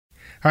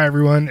Hi,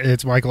 everyone.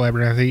 It's Michael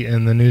Abernathy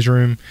in the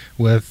newsroom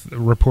with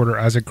reporter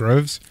Isaac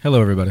Groves.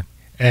 Hello, everybody.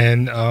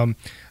 And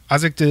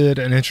Isaac did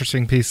an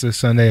interesting piece this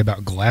Sunday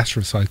about glass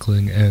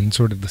recycling and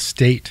sort of the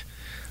state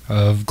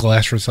of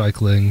glass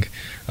recycling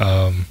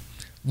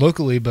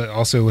locally, but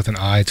also with an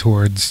eye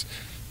towards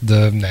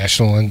the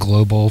national and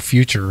global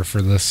future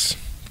for this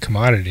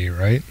commodity,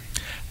 right?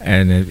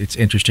 And it's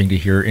interesting to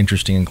hear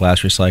interesting in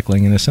glass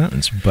recycling in a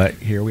sentence, but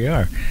here we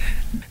are.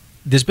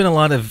 There's been a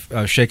lot of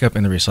shakeup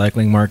in the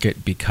recycling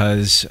market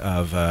because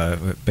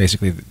of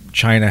basically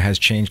China has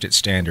changed its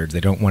standards. They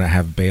don't want to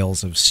have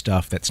bales of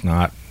stuff that's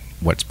not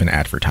what's been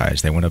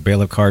advertised. They want a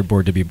bale of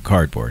cardboard to be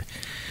cardboard.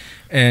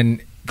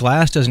 And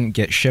glass doesn't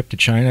get shipped to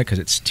China because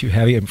it's too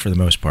heavy for the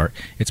most part.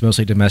 It's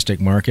mostly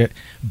domestic market.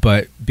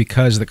 But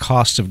because the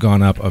costs have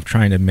gone up of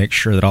trying to make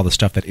sure that all the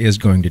stuff that is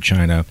going to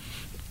China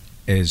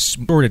is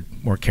sorted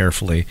more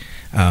carefully,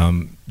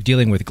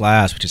 dealing with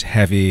glass, which is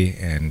heavy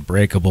and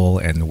breakable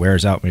and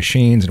wears out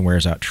machines and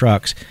wears out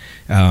trucks,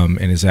 and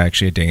is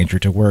actually a danger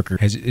to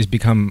workers, has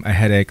become a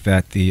headache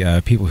that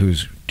the people who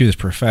do this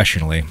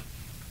professionally,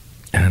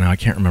 and I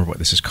can't remember what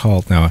this is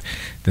called now,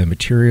 the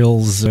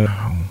materials,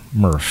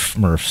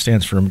 MRF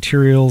stands for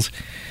Materials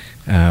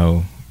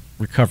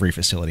Recovery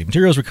Facility,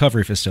 Materials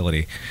Recovery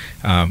Facility,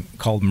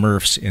 called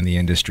MRFs in the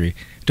industry,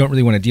 don't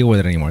really want to deal with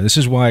it anymore. This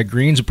is why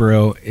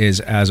Greensboro is,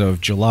 as of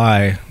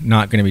July,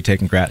 not going to be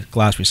taking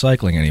glass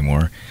recycling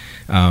anymore.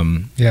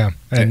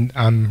 And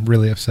I'm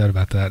really upset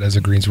about that as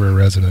a Greensboro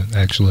resident,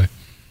 actually.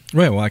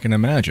 Right, well, I can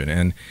imagine.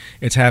 And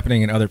it's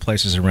happening in other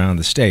places around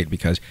the state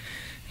because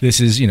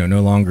this is,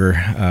 no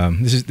longer,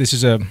 this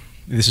is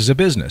a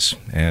business,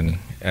 and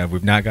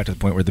we've not got to the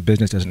point where the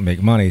business doesn't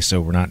make money,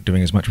 so we're not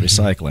doing as much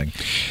recycling.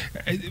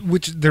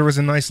 Which, there was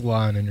a nice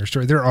line in your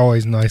story. There are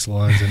always nice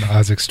lines in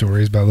Isaac's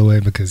stories, by the way,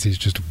 because he's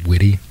just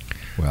witty.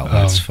 Well,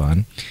 that's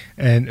fun.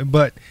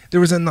 But there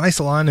was a nice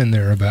line in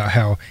there about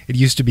how it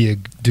used to be a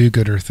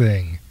do-gooder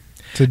thing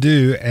to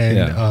do,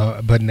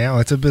 and but now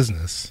it's a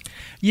business.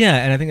 Yeah,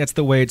 and I think that's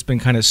the way it's been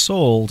kind of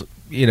sold,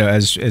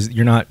 as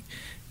you're not,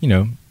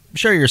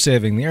 sure, you're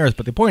saving the earth,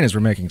 but the point is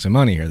we're making some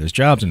money here. There's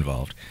jobs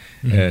involved.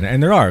 Mm-hmm.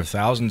 And there are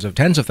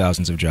tens of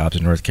thousands of jobs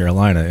in North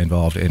Carolina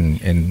involved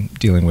in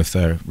dealing with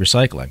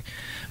recycling.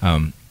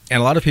 And a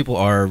lot of people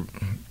are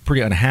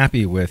pretty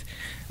unhappy with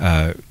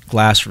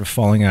glass sort of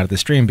falling out of the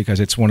stream because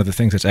it's one of the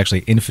things that's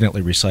actually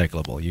infinitely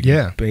recyclable. You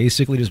can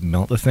basically just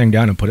melt the thing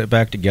down and put it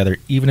back together,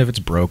 even if it's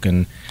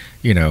broken,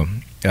 So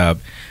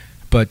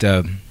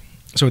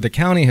the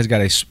county is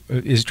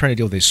trying to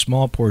deal with a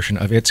small portion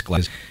of its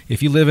glass.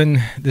 If you live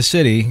in the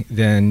city,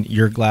 then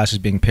your glass is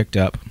being picked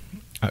up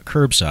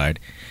curbside.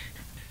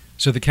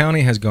 So the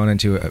county has gone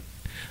into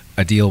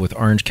a deal with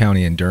Orange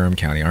County and Durham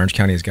County. Orange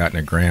County has gotten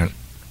a grant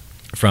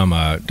from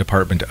a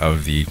Department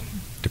of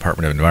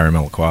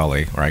Environmental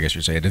Quality, or I guess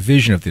you'd say a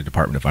division of the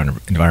Department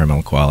of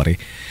Environmental Quality,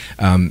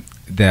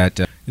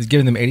 that is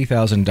giving them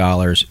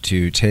 $80,000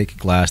 to take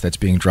glass that's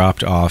being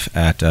dropped off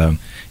at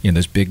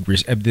those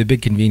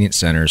big convenience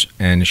centers,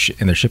 and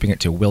they're shipping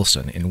it to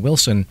Wilson. In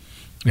Wilson,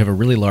 we have a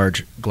really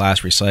large glass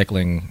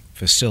recycling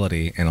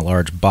facility and a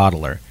large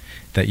bottler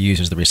that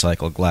uses the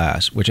recycled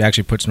glass, which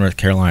actually puts North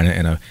Carolina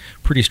in a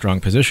pretty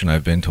strong position,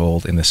 I've been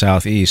told, in the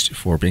southeast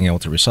for being able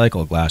to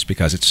recycle glass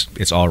because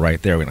it's all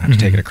right there. We don't have to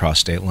take it across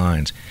state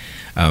lines.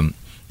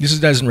 This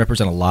doesn't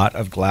represent a lot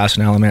of glass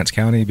in Alamance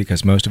County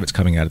because most of it's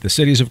coming out of the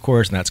cities, of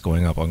course, and that's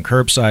going up on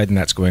curbside, and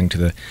that's going to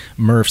the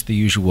MRFs, the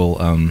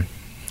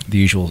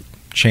usual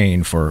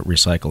chain for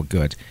recycled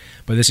goods.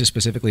 But this is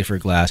specifically for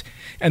glass,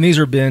 and these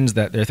are bins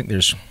that I think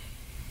there's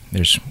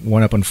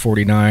one up on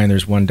 49,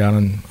 there's one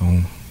down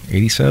on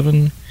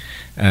 87,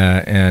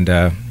 and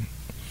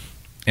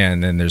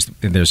then there's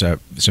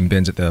some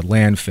bins at the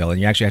landfill, and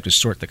you actually have to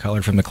sort the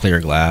color from the clear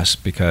glass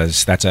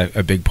because that's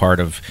a big part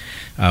of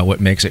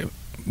what makes it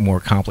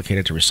more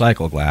complicated to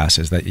recycle glass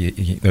is that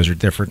those are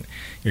different.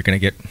 You're going to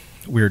get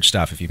weird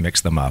stuff if you mix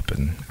them up,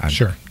 and I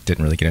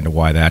didn't really get into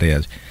why that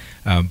is.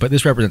 But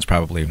this represents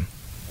probably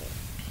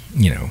 1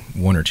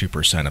 or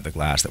 2% of the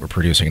glass that we're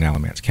producing in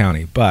Alamance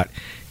County. But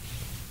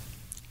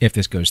if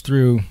this goes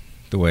through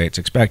the way it's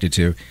expected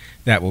to,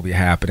 that will be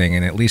happening,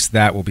 and at least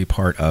that will be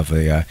part of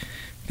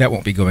that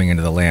won't be going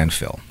into the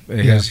landfill.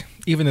 Because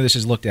even though this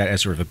is looked at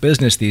as sort of a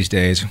business these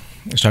days, I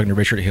was talking to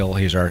Richard Hill,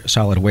 he's our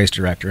solid waste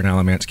director in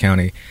Alamance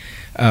County.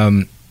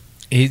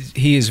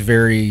 He is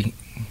very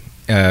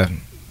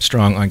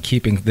strong on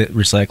keeping the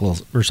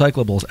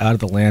recyclables out of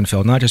the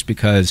landfill, not just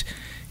because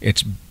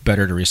it's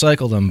better to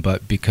recycle them,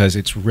 but because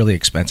it's really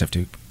expensive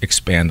to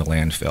expand the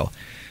landfill.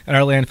 And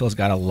our landfill's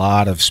got a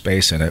lot of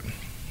space in it,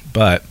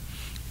 but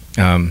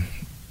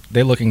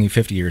they're looking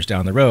 50 years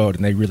down the road,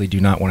 and they really do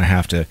not want to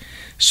have to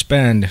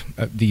spend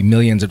the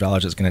millions of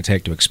dollars it's going to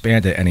take to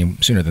expand it any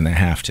sooner than they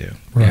have to.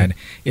 Right. And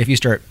if you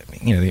start,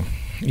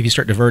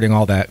 diverting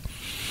all that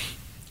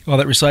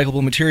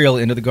recyclable material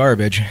into the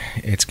garbage,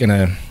 it's going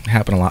to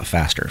happen a lot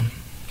faster.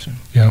 So.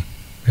 Yeah.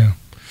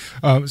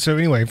 So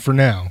anyway, for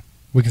now,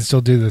 we can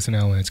still do this in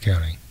Alamance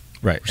County.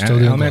 Right. We're still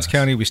doing Alamance glass.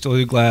 County, we still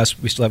do glass.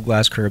 We still have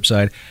glass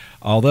curbside.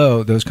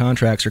 Although those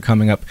contracts are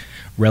coming up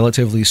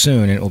relatively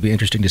soon, and it will be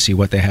interesting to see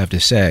what they have to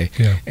say.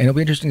 Yeah. And it'll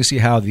be interesting to see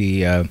how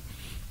the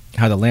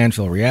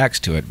landfill reacts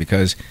to it,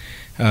 because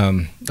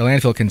the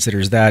landfill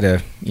considers that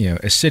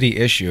a city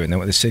issue, and they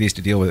want the cities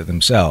to deal with it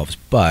themselves.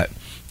 But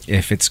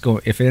if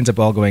it ends up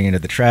all going into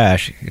the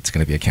trash, it's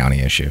going to be a county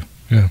issue.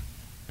 Yeah.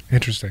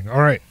 Interesting.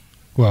 All right.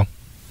 Well,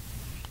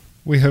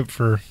 we hope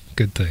for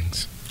good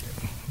things.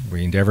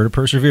 We endeavor to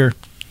persevere.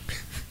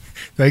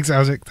 Thanks,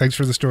 Isaac. Thanks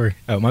for the story.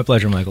 Oh, my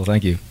pleasure, Michael.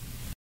 Thank you.